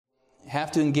have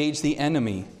to engage the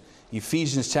enemy.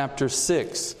 Ephesians chapter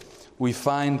 6, we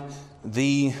find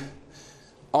the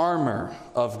armor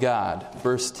of God.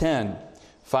 Verse 10,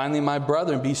 finally, my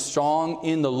brethren, be strong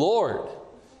in the Lord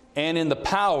and in the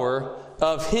power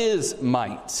of His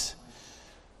might.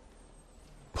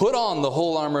 Put on the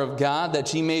whole armor of God,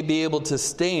 that ye may be able to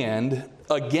stand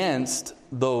against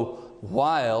the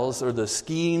wiles or the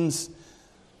schemes,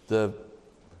 the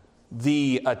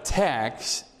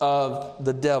attacks of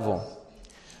the devil.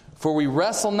 For we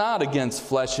wrestle not against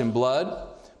flesh and blood,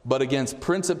 but against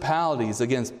principalities,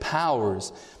 against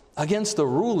powers, against the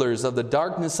rulers of the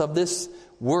darkness of this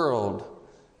world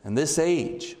and this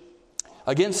age,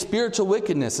 against spiritual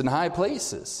wickedness in high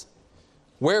places.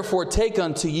 Wherefore take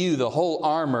unto you the whole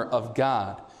armor of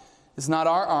God. It's not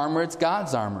our armor, it's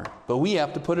God's armor, but we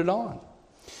have to put it on.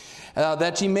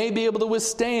 That ye may be able to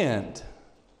withstand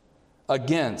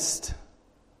against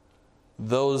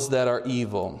those that are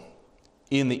evil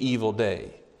in the evil day.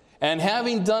 And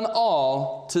having done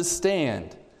all, to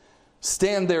stand.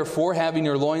 Stand therefore, having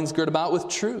your loins girt about with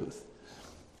truth.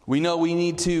 We know we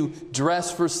need to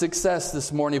dress for success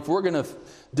this morning. If we're going to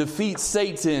defeat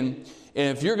Satan,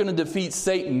 and if you're going to defeat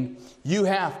Satan, you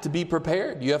have to be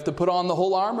prepared. You have to put on the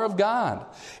whole armor of God.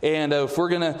 And if we're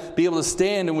going to be able to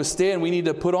stand and withstand, we need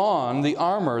to put on the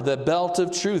armor, the belt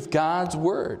of truth, God's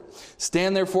word.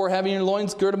 Stand therefore, having your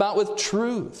loins girt about with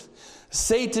truth.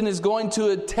 Satan is going to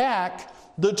attack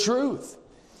the truth.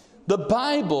 The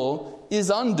Bible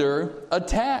is under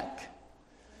attack.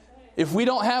 If we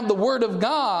don't have the Word of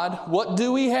God, what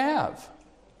do we have?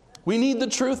 We need the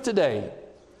truth today.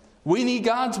 We need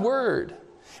God's Word.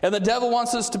 And the devil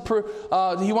wants us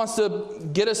he wants to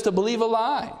get us to believe a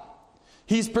lie.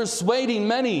 He's persuading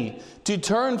many to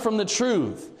turn from the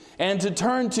truth and to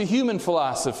turn to human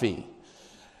philosophy.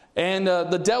 And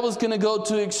the devil's going to go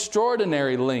to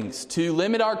extraordinary lengths to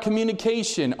limit our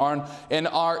communication and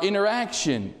our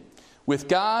interaction with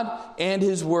God and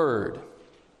His Word.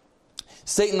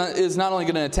 Satan is not only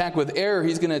going to attack with error,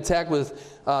 he's going to attack with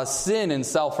sin and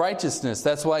self-righteousness.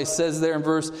 That's why he says there in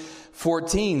verse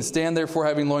 14, stand therefore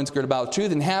having loins girt about with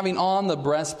truth and having on the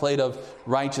breastplate of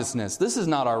righteousness. This is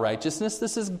not our righteousness.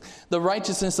 This is the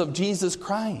righteousness of Jesus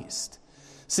Christ.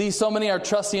 See, so many are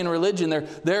trusting in religion.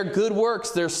 Their good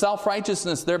works, their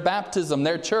self-righteousness, their baptism,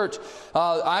 their church.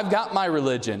 I've got my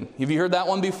religion. Have you heard that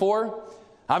one before?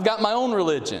 I've got my own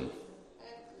religion.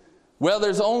 Well,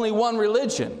 there's only one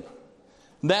religion.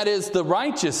 That is the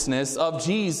righteousness of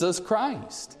Jesus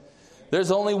Christ.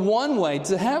 There's only one way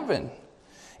to heaven.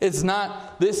 It's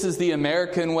not, this is the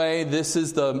American way, this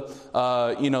is the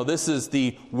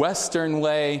Western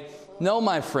way. No,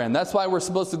 my friend, that's why we're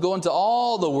supposed to go into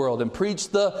all the world and preach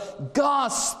the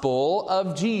gospel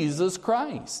of Jesus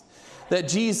Christ. That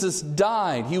Jesus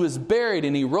died, He was buried,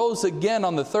 and He rose again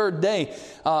on the third day,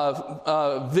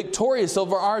 victorious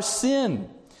over our sin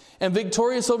and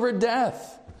victorious over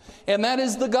death. And that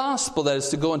is the gospel, that is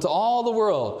to go into all the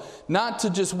world, not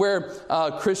to just where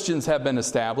Christians have been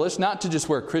established, not to just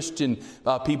where Christian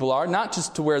people are, not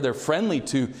just to where they're friendly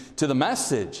to the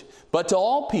message, but to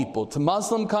all people, to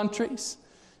Muslim countries,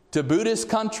 to Buddhist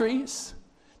countries,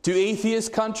 to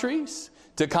atheist countries,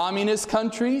 to communist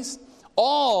countries.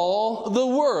 All the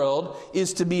world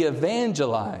is to be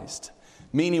evangelized,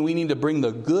 meaning we need to bring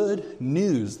the good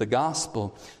news, the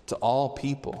gospel, to all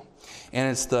people. And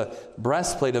it's the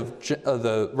breastplate of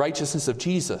the righteousness of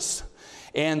Jesus.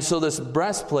 And so this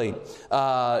breastplate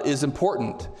is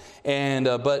important. And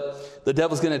but the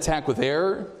devil's going to attack with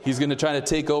error. He's going to try to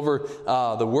take over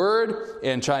the word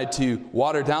and try to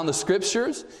water down the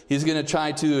scriptures. He's going to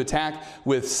try to attack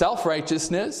with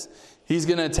self-righteousness. He's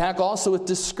going to attack also with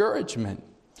discouragement.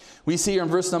 We see here in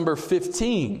verse number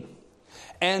 15,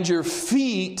 and your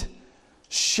feet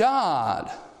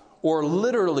shod, or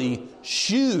literally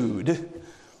shoed,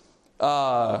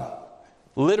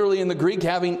 literally in the Greek,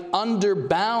 having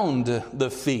underbound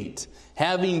the feet,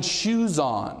 having shoes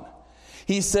on.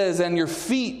 He says, and your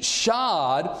feet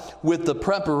shod with the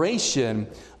preparation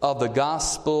of the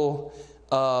gospel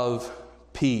of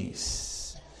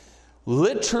peace.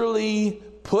 Literally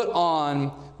put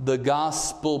on the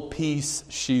gospel peace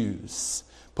shoes.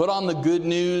 Put on the good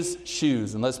news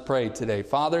shoes. And let's pray today.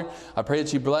 Father, I pray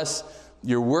that you bless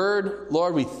your word.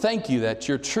 Lord, we thank you that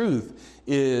your truth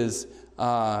is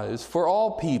for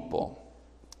all people.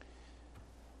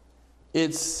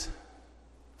 It's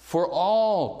for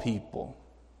all people,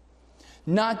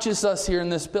 not just us here in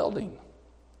this building.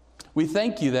 We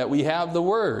thank you that we have the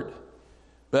word,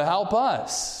 but help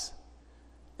us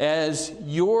as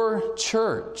your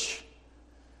church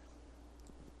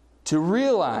to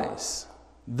realize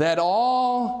that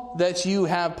all that you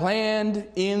have planned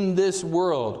in this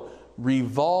world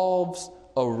revolves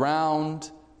around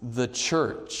the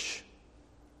church.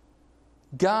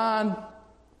 God,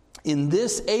 in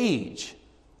this age,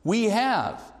 we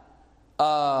have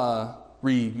a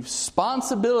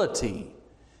responsibility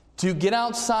to get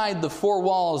outside the four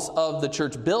walls of the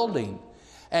church building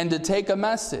and to take a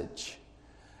message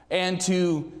and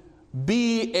to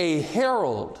be a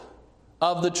herald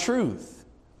of the truth,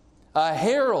 a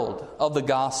herald of the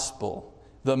gospel,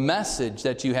 the message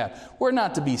that you have. We're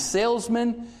not to be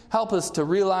salesmen. Help us to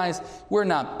realize we're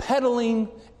not peddling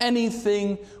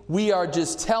anything. We are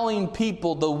just telling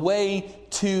people the way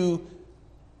to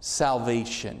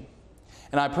salvation.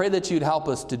 And I pray that you'd help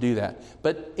us to do that.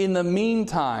 But in the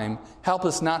meantime, help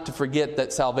us not to forget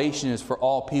that salvation is for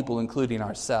all people, including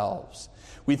ourselves.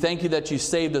 We thank you that you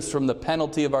saved us from the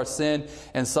penalty of our sin,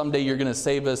 and someday you're going to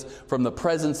save us from the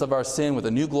presence of our sin with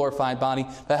a new glorified body.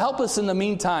 But help us in the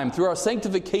meantime, through our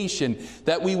sanctification,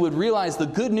 that we would realize the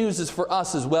good news is for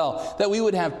us as well, that we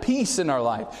would have peace in our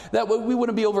life, that we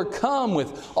wouldn't be overcome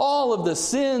with all of the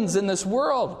sins in this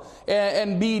world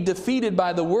and be defeated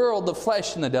by the world, the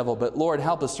flesh, and the devil. But Lord,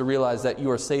 help us to realize that you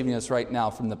are saving us right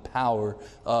now from the power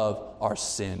of our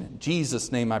sin. In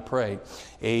Jesus' name I pray.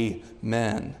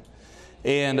 Amen.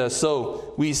 And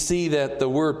so we see that the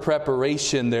word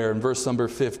preparation there in verse number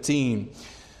 15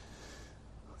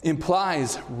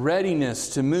 implies readiness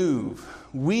to move.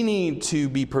 We need to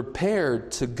be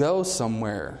prepared to go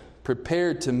somewhere,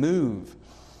 prepared to move.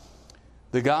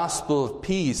 The gospel of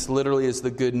peace literally is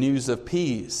the good news of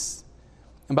peace.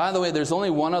 And by the way, there's only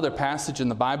one other passage in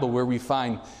the Bible where we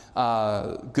find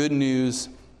good news,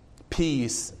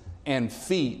 peace, and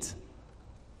feet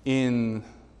in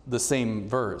the same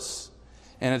verse.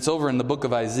 And it's over in the book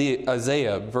of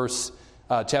Isaiah,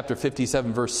 chapter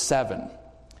 57, verse 7.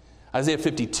 Isaiah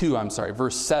 52,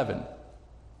 verse 7.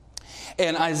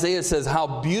 And Isaiah says,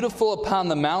 "How beautiful upon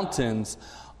the mountains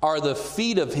are the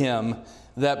feet of him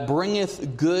that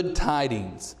bringeth good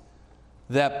tidings,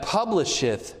 that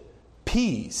publisheth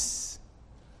peace."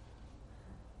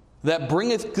 That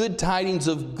bringeth good tidings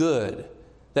of good,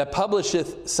 that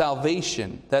publisheth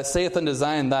salvation, that saith unto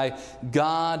Zion, thy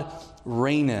God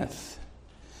reigneth.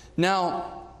 Now,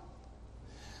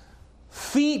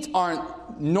 feet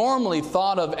aren't normally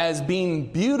thought of as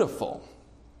being beautiful.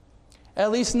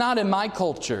 At least not in my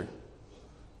culture.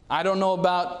 I don't know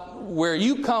about where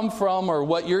you come from or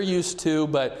what you're used to,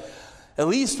 but at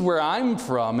least where I'm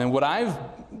from and what I've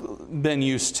been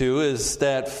used to is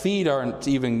that feet aren't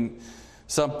even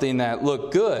something that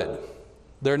look good.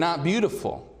 They're not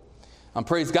beautiful.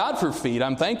 Praise God for feet.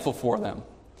 I'm thankful for them.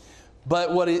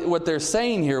 But what they're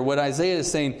saying here, what Isaiah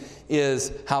is saying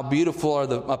is how beautiful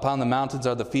upon the mountains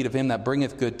are the feet of him that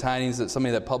bringeth good tidings, that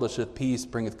somebody that publisheth peace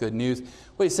bringeth good news.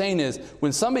 What he's saying is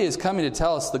when somebody is coming to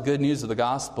tell us the good news of the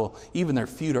gospel, even their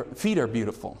feet are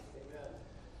beautiful. Amen.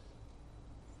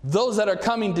 Those that are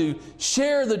coming to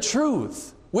share the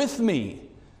truth with me,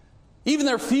 even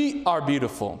their feet are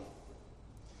beautiful.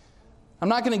 I'm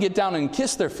not going to get down and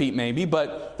kiss their feet maybe,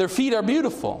 but their feet are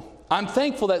beautiful. I'm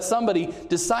thankful that somebody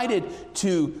decided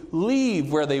to leave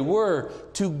where they were,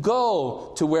 to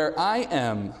go to where I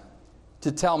am,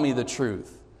 to tell me the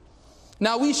truth.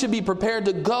 Now, we should be prepared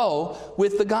to go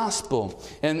with the gospel.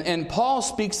 And Paul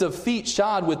speaks of feet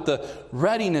shod with the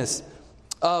readiness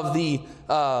of the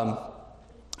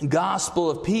gospel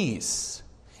of peace.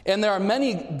 And there are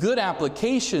many good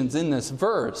applications in this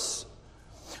verse.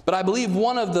 But I believe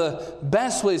one of the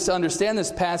best ways to understand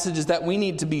this passage is that we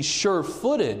need to be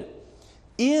sure-footed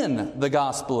in the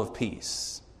gospel of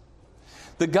peace.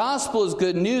 The gospel is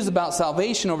good news about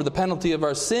salvation over the penalty of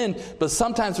our sin, but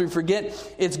sometimes we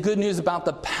forget it's good news about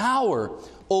the power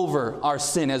over our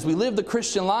sin. As we live the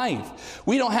Christian life,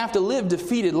 we don't have to live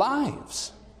defeated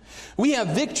lives. We have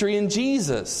victory in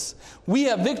Jesus. We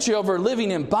have victory over living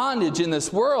in bondage in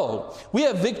this world. We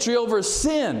have victory over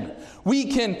sin. We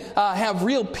can have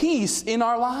real peace in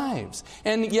our lives.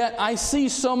 And yet I see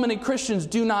so many Christians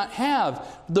do not have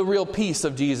the real peace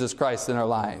of Jesus Christ in our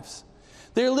lives.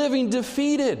 They're living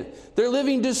defeated. They're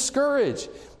living discouraged.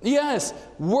 Yes,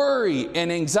 worry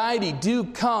and anxiety do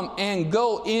come and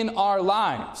go in our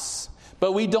lives.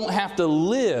 But we don't have to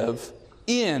live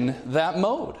in that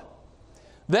mode.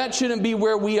 That shouldn't be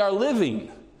where we are living.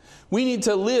 We need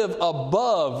to live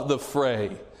above the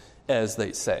fray, as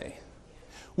they say.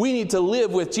 We need to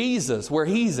live with Jesus where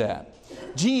he's at.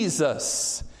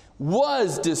 Jesus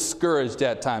was discouraged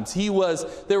at times.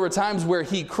 There were times where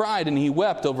he cried and he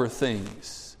wept over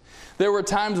things. There were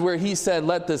times where he said,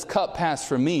 "Let this cup pass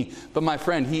from me." But my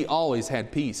friend, he always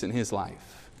had peace in his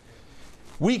life.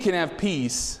 We can have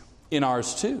peace in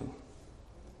ours too.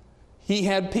 He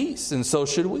had peace, and so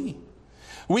should we.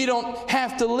 We don't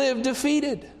have to live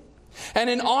defeated. And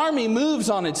an army moves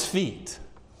on its feet.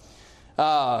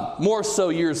 More so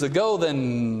years ago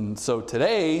than so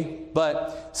today,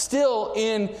 but still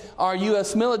in our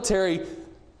U.S. military,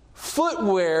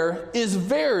 footwear is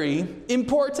very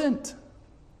important.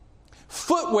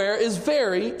 Footwear is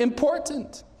very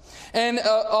important. And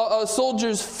a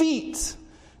soldier's feet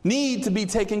need to be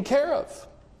taken care of.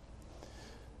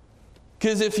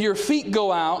 Because if your feet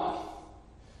go out,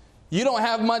 you don't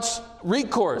have much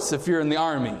recourse if you're in the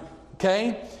army.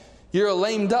 Okay? You're a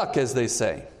lame duck, as they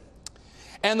say.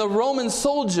 And the Roman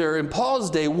soldier in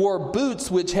Paul's day wore boots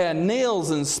which had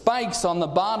nails and spikes on the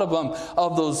bottom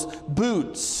of those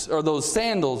boots or those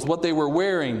sandals, what they were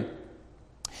wearing.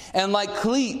 And like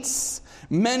cleats,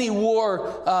 many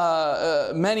wore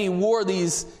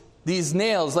these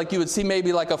nails, like you would see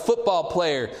maybe like a football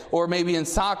player or maybe in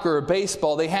soccer or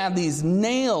baseball. They had these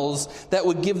nails that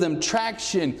would give them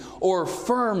traction or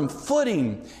firm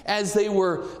footing as they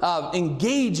were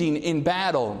engaging in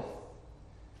battle.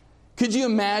 Could you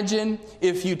imagine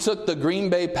if you took the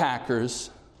Green Bay Packers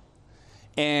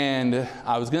and,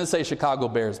 I was going to say Chicago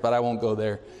Bears, but I won't go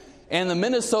there, and the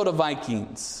Minnesota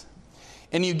Vikings,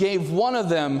 and you gave one of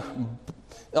them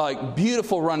like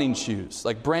beautiful running shoes,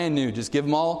 like brand new,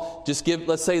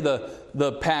 let's say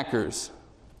the Packers,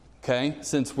 okay,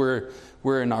 since we're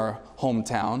in our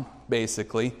hometown,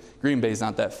 basically. Green Bay's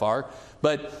not that far,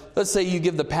 but let's say you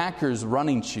give the Packers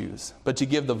running shoes, but you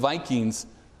give the Vikings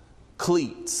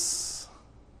cleats,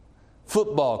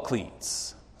 football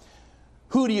cleats.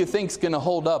 Who do you think's going to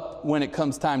hold up when it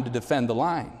comes time to defend the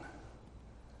line?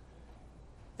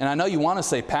 And I know you want to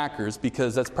say Packers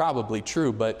because that's probably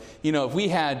true, but if we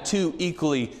had two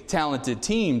equally talented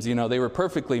teams, they were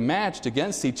perfectly matched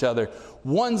against each other,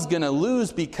 one's going to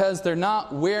lose because they're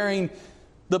not wearing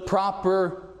the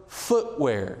proper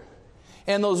footwear.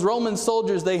 And those Roman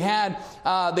soldiers, they had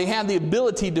the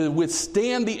ability to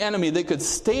withstand the enemy. They could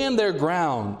stand their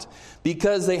ground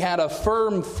because they had a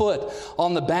firm foot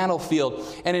on the battlefield.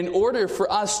 And in order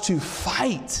for us to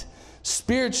fight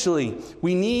spiritually,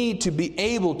 we need to be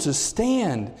able to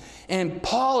stand. And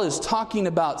Paul is talking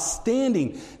about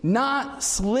standing, not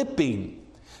slipping,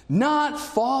 not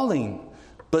falling,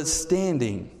 but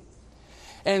standing.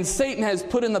 And Satan has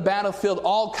put in the battlefield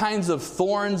all kinds of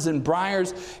thorns and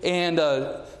briars and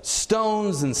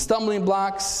stones and stumbling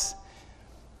blocks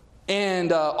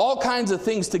and all kinds of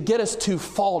things to get us to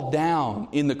fall down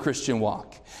in the Christian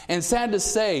walk. And sad to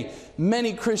say,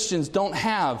 many Christians don't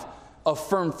have a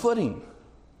firm footing.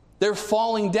 They're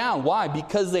falling down. Why?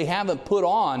 Because they haven't put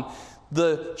on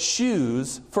the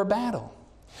shoes for battle.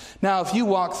 Now, if you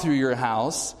walk through your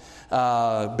house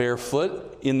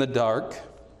barefoot in the dark,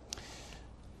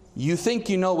 you think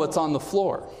you know what's on the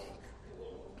floor.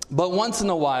 But once in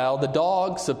a while, the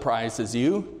dog surprises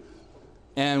you.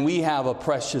 And we have a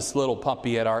precious little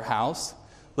puppy at our house.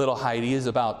 Little Heidi is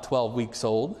about 12 weeks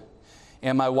old.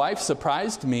 And my wife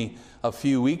surprised me a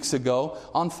few weeks ago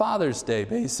on Father's Day,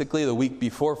 basically the week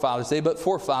before Father's Day. But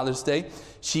for Father's Day,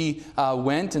 she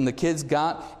went and the kids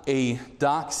got a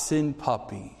dachshund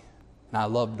puppy. And I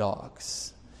love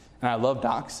dogs. And I love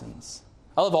dachshunds.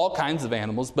 I love all kinds of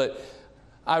animals, but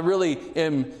I really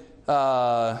am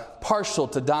partial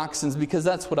to dachshunds because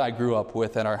that's what I grew up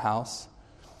with at our house.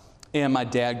 And my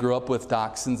dad grew up with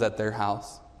dachshunds at their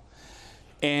house.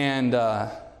 And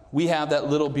we have that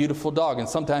little beautiful dog, and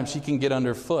sometimes she can get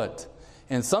underfoot.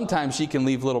 And sometimes she can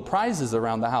leave little prizes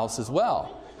around the house as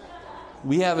well.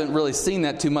 We haven't really seen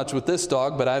that too much with this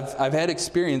dog, but I've had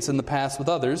experience in the past with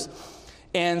others.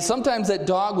 And sometimes that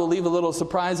dog will leave a little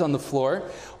surprise on the floor,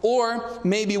 or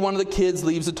maybe one of the kids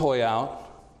leaves a toy out.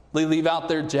 They leave out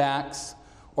their jacks,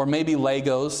 or maybe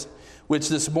Legos, which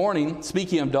this morning,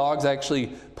 speaking of dogs, I actually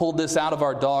pulled this out of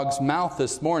our dog's mouth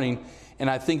this morning, and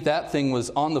I think that thing was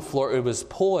on the floor. It was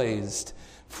poised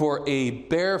for a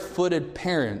barefooted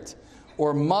parent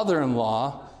or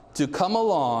mother-in-law to come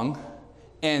along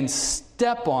and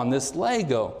step on this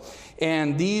Lego.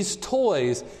 And these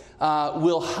toys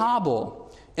will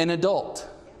hobble an adult.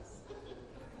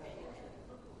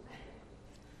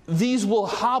 These will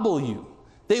hobble you.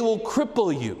 They will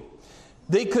cripple you.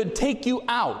 They could take you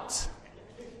out.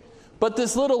 But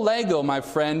this little Lego, my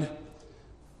friend,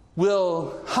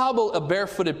 will hobble a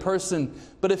barefooted person,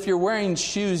 but if you're wearing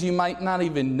shoes, you might not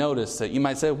even notice it. You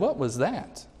might say, what was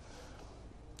that?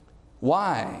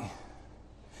 Why?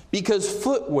 Because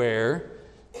footwear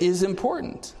is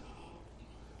important.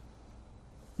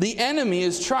 The enemy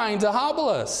is trying to hobble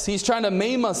us. He's trying to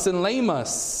maim us and lame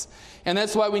us. And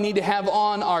that's why we need to have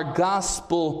on our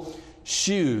gospel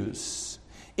shoes.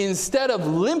 Instead of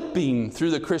limping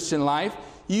through the Christian life,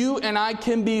 you and I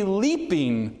can be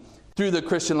leaping through the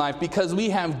Christian life because we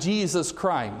have Jesus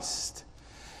Christ.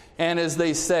 And as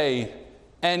they say,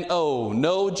 N-O,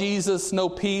 no Jesus, no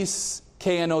peace.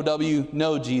 K-N-O-W,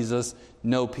 no Jesus,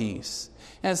 no peace.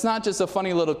 And it's not just a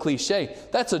funny little cliche.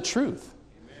 That's a truth.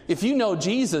 If you know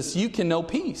Jesus, you can know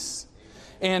peace.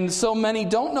 And so many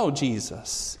don't know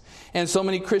Jesus. And so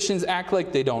many Christians act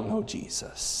like they don't know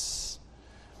Jesus.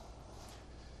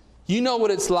 You know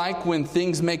what it's like when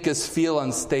things make us feel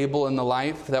unstable in the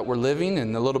life that we're living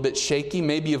and a little bit shaky.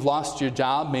 Maybe you've lost your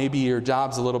job. Maybe your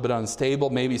job's a little bit unstable.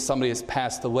 Maybe somebody has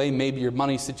passed away. Maybe your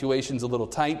money situation's a little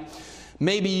tight.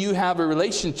 Maybe you have a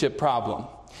relationship problem.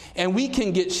 And we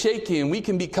can get shaky and we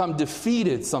can become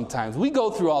defeated sometimes. We go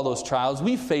through all those trials.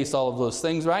 We face all of those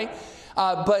things, right?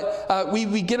 But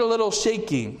we get a little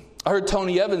shaky. I heard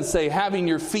Tony Evans say, having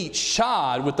your feet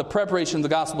shod with the preparation of the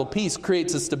gospel of peace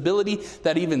creates a stability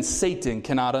that even Satan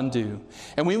cannot undo.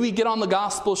 And when we get on the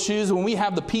gospel shoes, when we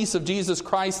have the peace of Jesus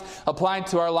Christ applied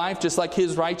to our life, just like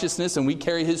His righteousness, and we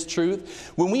carry His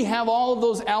truth, when we have all of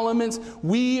those elements,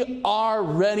 we are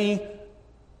ready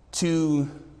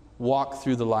to walk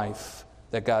through the life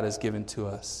that God has given to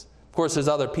us. Of course, there's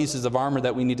other pieces of armor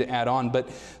that we need to add on, but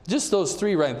just those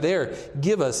three right there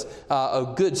give us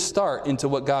a good start into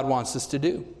what God wants us to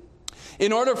do.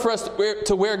 In order for us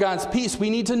to wear God's peace, we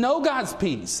need to know God's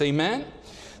peace. Amen?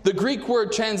 The Greek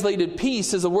word translated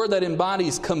peace is a word that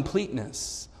embodies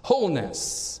completeness,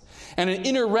 wholeness, and an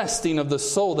inner resting of the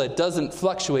soul that doesn't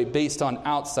fluctuate based on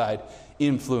outside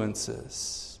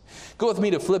influences. Go with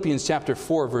me to Philippians chapter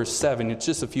 4, verse 7. It's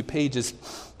just a few pages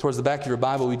towards the back of your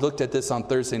Bible. We looked at this on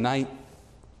Thursday night.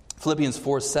 Philippians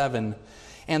 4, 7.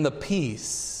 And the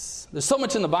peace. There's so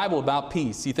much in the Bible about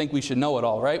peace. You think we should know it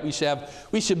all, right? We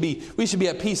should be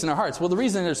at peace in our hearts. Well, the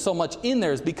reason there's so much in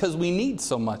there is because we need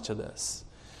so much of this.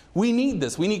 We need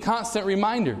this. We need constant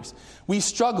reminders. We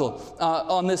struggle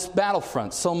on this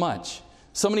battlefront so much.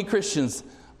 So many Christians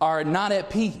are not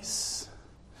at peace.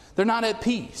 They're not at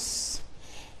peace.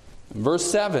 Verse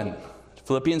 7,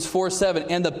 Philippians 4, 7,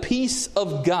 and the peace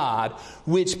of God,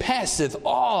 which passeth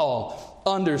all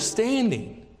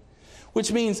understanding.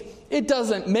 Which means it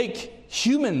doesn't make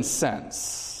human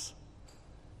sense.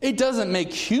 It doesn't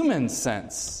make human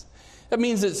sense. That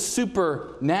means it's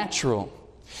supernatural.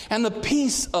 And the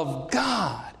peace of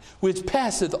God, which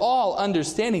passeth all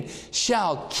understanding,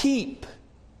 shall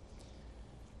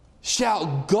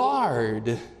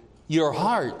guard your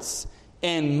hearts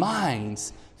and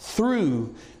minds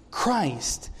through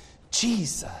Christ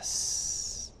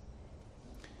Jesus.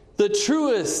 The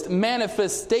truest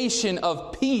manifestation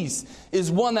of peace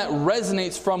is one that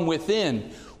resonates from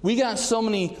within. We got so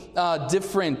many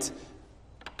different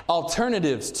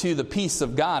alternatives to the peace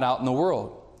of God out in the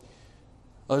world.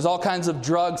 There's all kinds of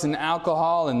drugs and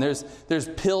alcohol, and there's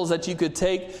pills that you could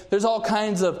take. There's all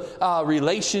kinds of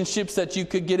relationships that you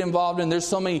could get involved in. There's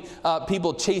so many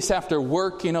people chase after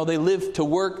work. You know, they live to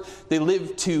work. They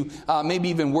live to maybe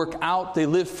even work out. They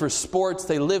live for sports.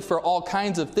 They live for all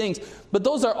kinds of things. But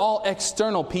those are all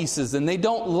external pieces, and they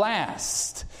don't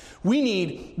last. We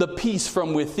need the peace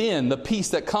from within, the peace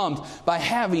that comes by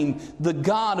having the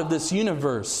God of this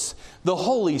universe, the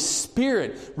Holy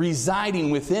Spirit residing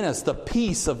within us, the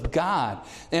peace of God,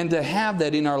 and to have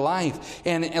that in our life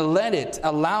and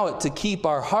allow it to keep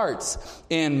our hearts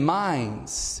and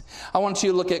minds. I want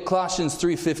you to look at Colossians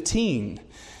 3:15.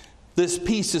 This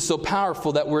peace is so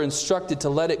powerful that we're instructed to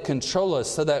let it control us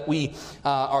so that we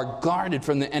are guarded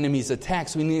from the enemy's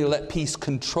attacks. We need to let peace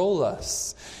control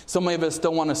us. So many of us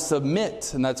don't want to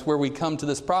submit, and that's where we come to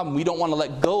this problem. We don't want to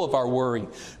let go of our worry.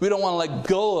 We don't want to let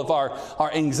go of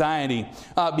our anxiety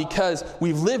because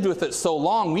we've lived with it so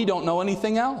long, we don't know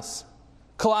anything else.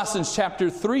 Colossians chapter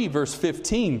 3, verse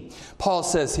 15, Paul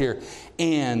says here,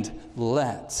 and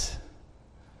let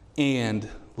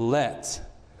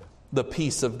the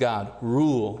peace of God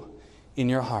rule in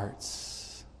your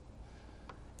hearts.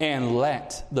 And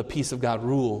let the peace of God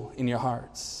rule in your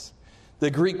hearts. The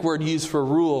Greek word used for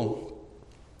rule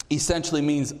essentially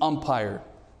means umpire.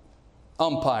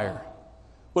 Umpire.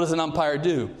 What does an umpire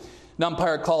do? An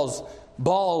umpire calls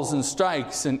balls and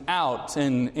strikes and out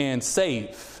and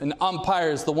safe. An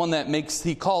umpire is the one that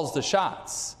he calls the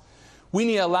shots. We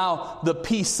need to allow the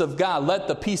peace of God, let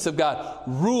the peace of God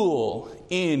rule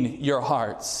in your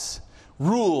hearts.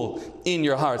 Rule in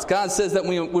your hearts. God says that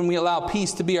when we allow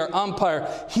peace to be our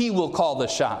umpire, He will call the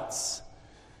shots.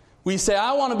 We say,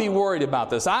 I want to be worried about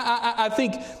this. I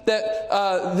think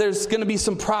that there's going to be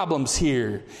some problems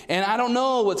here. And I don't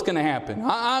know what's going to happen.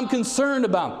 I'm concerned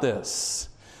about this.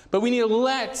 But we need to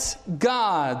let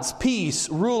God's peace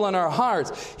rule in our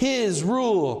hearts. His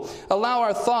rule. Allow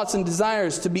our thoughts and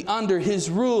desires to be under His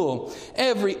rule.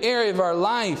 Every area of our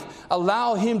life,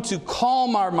 allow Him to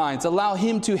calm our minds. Allow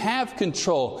Him to have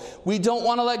control. We don't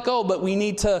want to let go, but we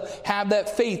need to have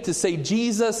that faith to say,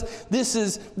 Jesus, this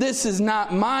is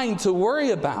not mine to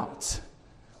worry about.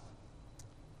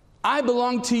 I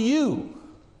belong to you.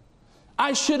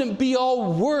 I shouldn't be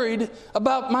all worried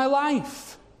about my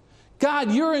life.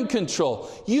 God, you're in control.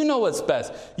 You know what's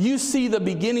best. You see the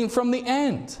beginning from the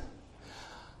end.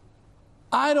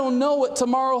 I don't know what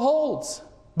tomorrow holds,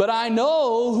 but I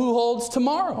know who holds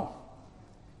tomorrow.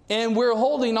 And we're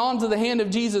holding on to the hand of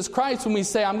Jesus Christ when we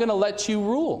say, I'm going to let you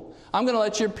rule. I'm going to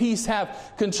let your peace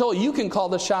have control. You can call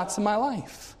the shots in my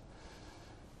life.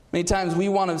 Many times we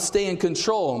want to stay in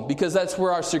control because that's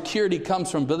where our security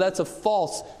comes from, but that's a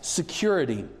false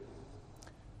security.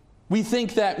 We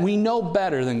think that we know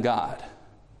better than God.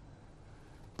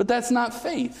 But that's not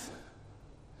faith.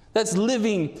 That's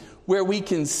living where we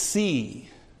can see.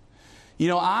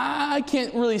 I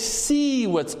can't really see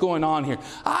what's going on here.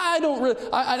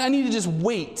 I need to just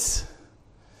wait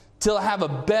till I have a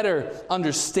better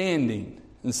understanding.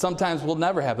 And sometimes we'll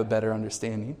never have a better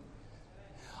understanding.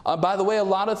 By the way, a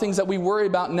lot of things that we worry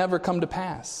about never come to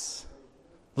pass.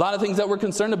 A lot of things that we're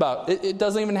concerned about, it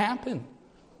doesn't even happen.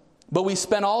 But we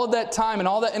spend all of that time and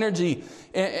all that energy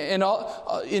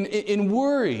in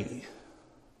worry.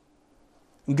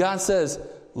 And God says,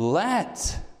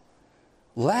 let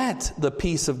the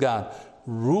peace of God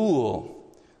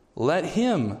rule. Let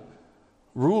Him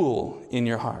rule in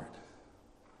your heart.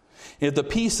 If the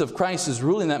peace of Christ is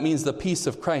ruling, that means the peace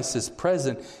of Christ is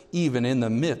present even in the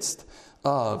midst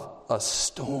of a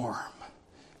storm.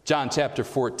 John chapter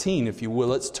 14, if you will,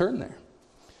 let's turn there.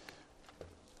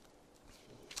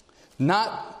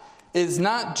 It's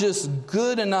not just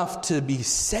good enough to be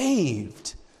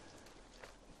saved.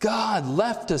 God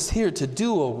left us here to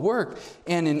do a work,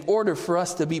 and in order for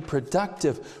us to be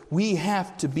productive, we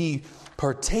have to be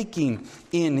partaking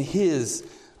in His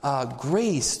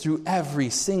grace through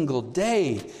every single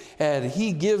day. And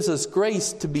He gives us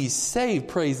grace to be saved.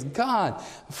 Praise God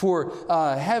for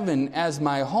heaven as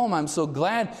my home. I'm so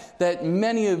glad that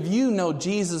many of you know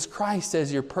Jesus Christ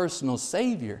as your personal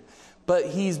Savior. But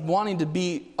He's wanting to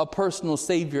be a personal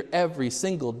Savior every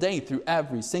single day through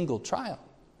every single trial.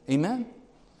 Amen?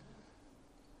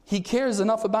 He cares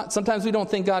enough about... Sometimes we don't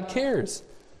think God cares.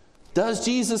 Does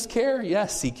Jesus care?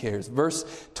 Yes, He cares. Verse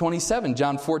 27,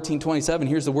 John 14:27.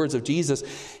 Here's the words of Jesus.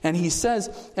 And He says,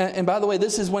 and by the way,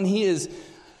 this is when He is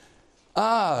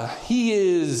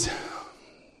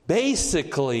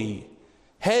basically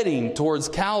heading towards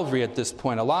Calvary at this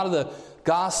point. A lot of the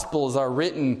Gospels are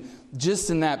written just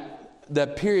in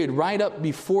that period right up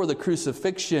before the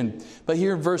crucifixion. But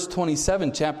here in verse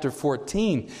 27, chapter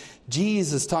 14,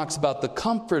 Jesus talks about the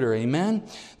Comforter, amen?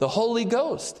 The Holy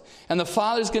Ghost. And the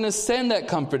Father's going to send that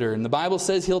Comforter. And the Bible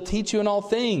says He'll teach you in all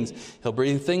things. He'll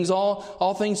bring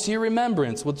all things to your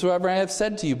remembrance, whatsoever I have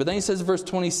said to you. But then He says, verse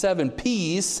 27,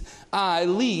 peace I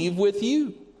leave with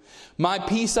you. My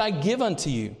peace I give unto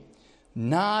you.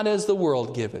 Not as the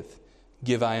world giveth,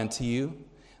 give I unto you.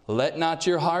 Let not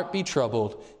your heart be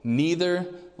troubled, neither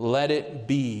let it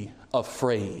be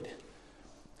afraid.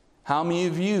 How many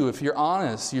of you, if you're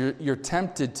honest, you're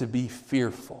tempted to be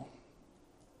fearful?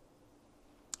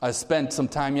 I spent some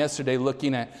time yesterday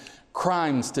looking at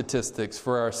crime statistics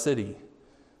for our city,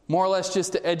 more or less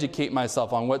just to educate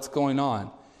myself on what's going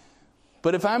on.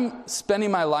 But if I'm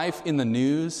spending my life in the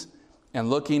news and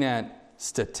looking at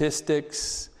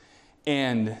statistics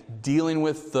and dealing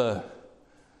with the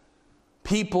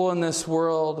people in this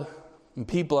world, and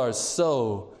people are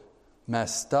so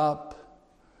messed up.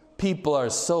 People are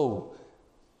so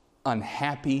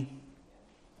unhappy.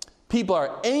 People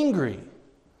are angry.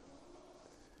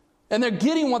 And they're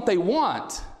getting what they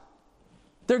want.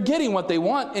 They're getting what they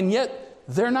want, and yet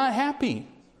they're not happy.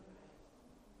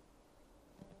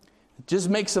 It just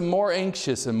makes them more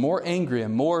anxious and more angry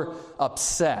and more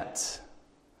upset.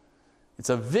 It's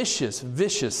a vicious,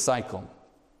 vicious cycle.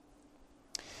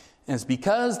 And it's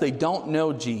because they don't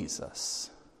know Jesus.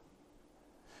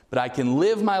 But I can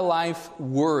live my life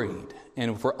worried.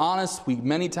 And if we're honest, we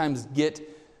many times get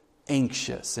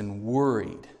anxious and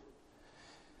worried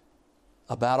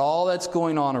about all that's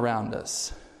going on around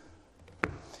us.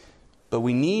 But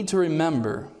we need to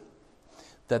remember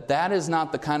that that is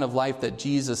not the kind of life that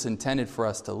Jesus intended for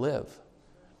us to live.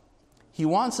 He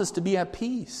wants us to be at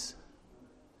peace.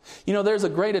 There's a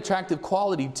great attractive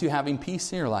quality to having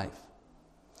peace in your life.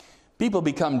 People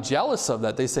become jealous of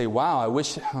that. They say, wow, I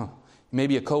wish,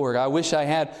 Maybe a coworker, I wish I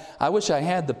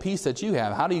had the peace that you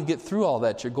have. How do you get through all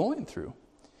that you're going through?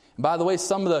 And by the way,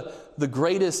 some of the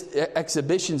greatest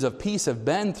exhibitions of peace have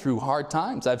been through hard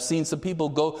times. I've seen some people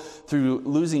go through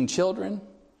losing children,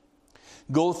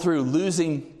 go through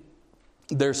losing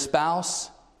their spouse,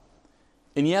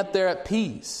 and yet they're at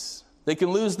peace. They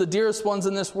can lose the dearest ones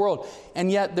in this world, and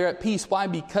yet they're at peace. Why?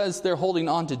 Because they're holding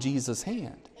on to Jesus'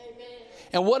 hand.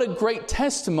 And what a great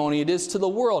testimony it is to the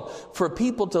world for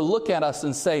people to look at us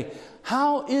and say,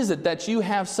 how is it that you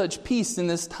have such peace in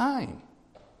this time?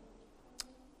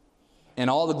 And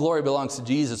all the glory belongs to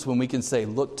Jesus when we can say,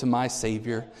 look to my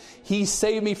Savior. He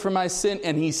saved me from my sin,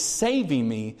 and He's saving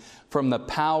me from the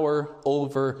power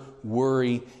over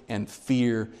worry and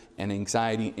fear and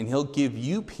anxiety. And He'll give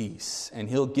you peace, and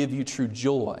He'll give you true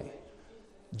joy.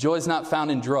 Joy is not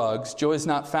found in drugs. Joy is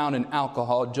not found in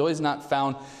alcohol. Joy is not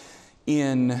found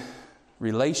in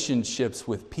relationships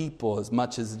with people as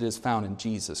much as it is found in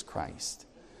Jesus Christ.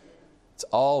 It's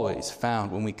always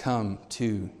found when we come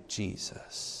to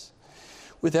Jesus.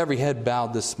 With every head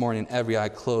bowed this morning, every eye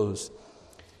closed,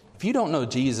 if you don't know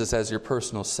Jesus as your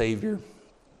personal Savior,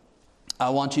 I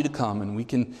want you to come and we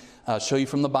can show you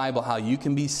from the Bible how you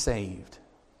can be saved.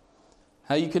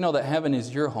 How you can know that heaven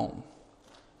is your home.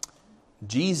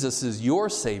 Jesus is your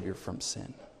Savior from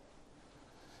sin.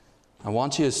 I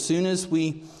want you, as soon as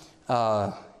we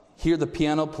hear the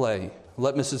piano play,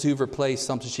 let Mrs. Hoover play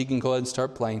something, she can go ahead and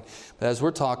start playing. But as we're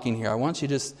talking here, I want you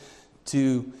just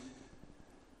to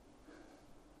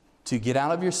get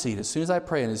out of your seat. As soon as I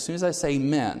pray and as soon as I say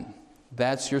amen,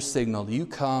 that's your signal. You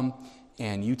come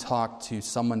and you talk to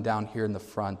someone down here in the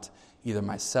front, either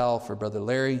myself or Brother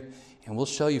Larry, and we'll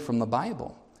show you from the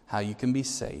Bible how you can be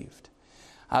saved.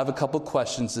 I have a couple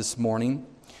questions this morning.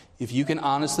 If you can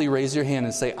honestly raise your hand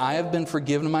and say, I have been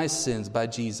forgiven of my sins by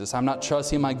Jesus. I'm not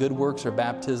trusting in my good works or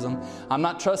baptism. I'm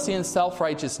not trusting in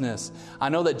self-righteousness. I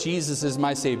know that Jesus is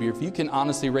my Savior. If you can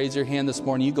honestly raise your hand this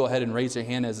morning, you go ahead and raise your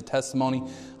hand as a testimony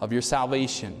of your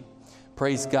salvation.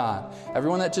 Praise God.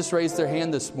 Everyone that just raised their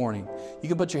hand this morning, you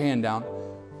can put your hand down.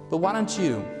 But why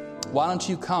don't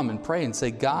you come and pray and say,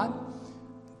 God,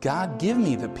 give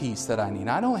me the peace that I need.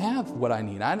 I don't have what I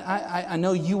need. I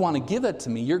know you want to give it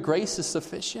to me. Your grace is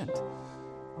sufficient.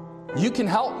 You can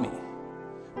help me.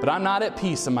 But I'm not at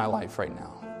peace in my life right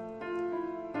now.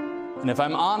 And if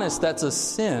I'm honest, that's a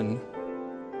sin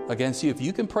against you. If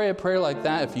you can pray a prayer like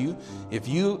that, if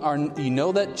you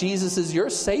know that Jesus is your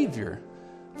Savior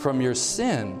from your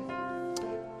sin,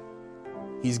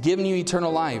 He's given you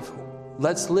eternal life.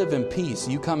 Let's live in peace.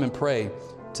 You come and pray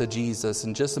to Jesus.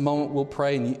 In just a moment we'll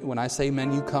pray, and when I say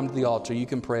amen, you come to the altar. You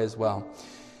can pray as well.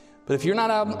 But if you're not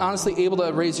honestly able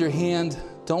to raise your hand,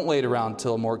 don't wait around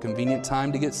till a more convenient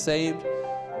time to get saved.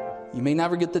 You may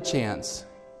never get the chance.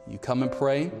 You come and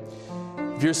pray.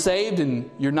 If you're saved and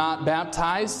you're not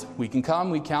baptized, we can come,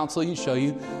 we counsel you, show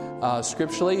you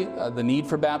scripturally the need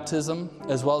for baptism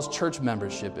as well as church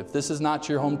membership. If this is not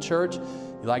your home church,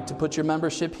 you'd like to put your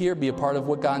membership here, be a part of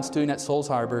what God's doing at Souls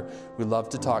Harbor, we'd love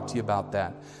to talk to you about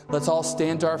that. Let's all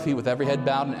stand to our feet with every head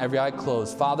bowed and every eye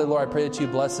closed. Father, Lord, I pray that you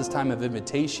bless this time of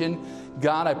invitation.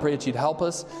 God, I pray that you'd help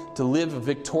us to live a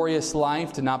victorious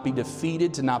life, to not be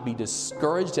defeated, to not be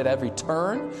discouraged at every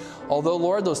turn. Although,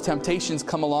 Lord, those temptations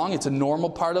come along, it's a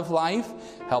normal part of life.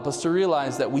 Help us to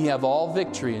realize that we have all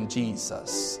victory in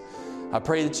Jesus. I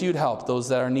pray that you'd help those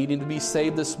that are needing to be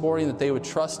saved this morning, that they would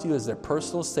trust you as their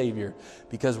personal Savior,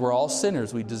 because we're all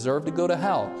sinners. We deserve to go to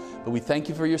hell. But we thank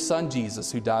you for your Son,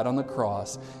 Jesus, who died on the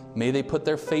cross. May they put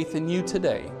their faith in you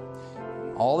today.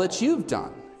 All that you've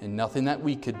done and nothing that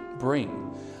we could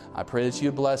bring. I pray that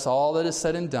you bless all that is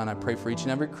said and done. I pray for each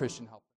and every Christian.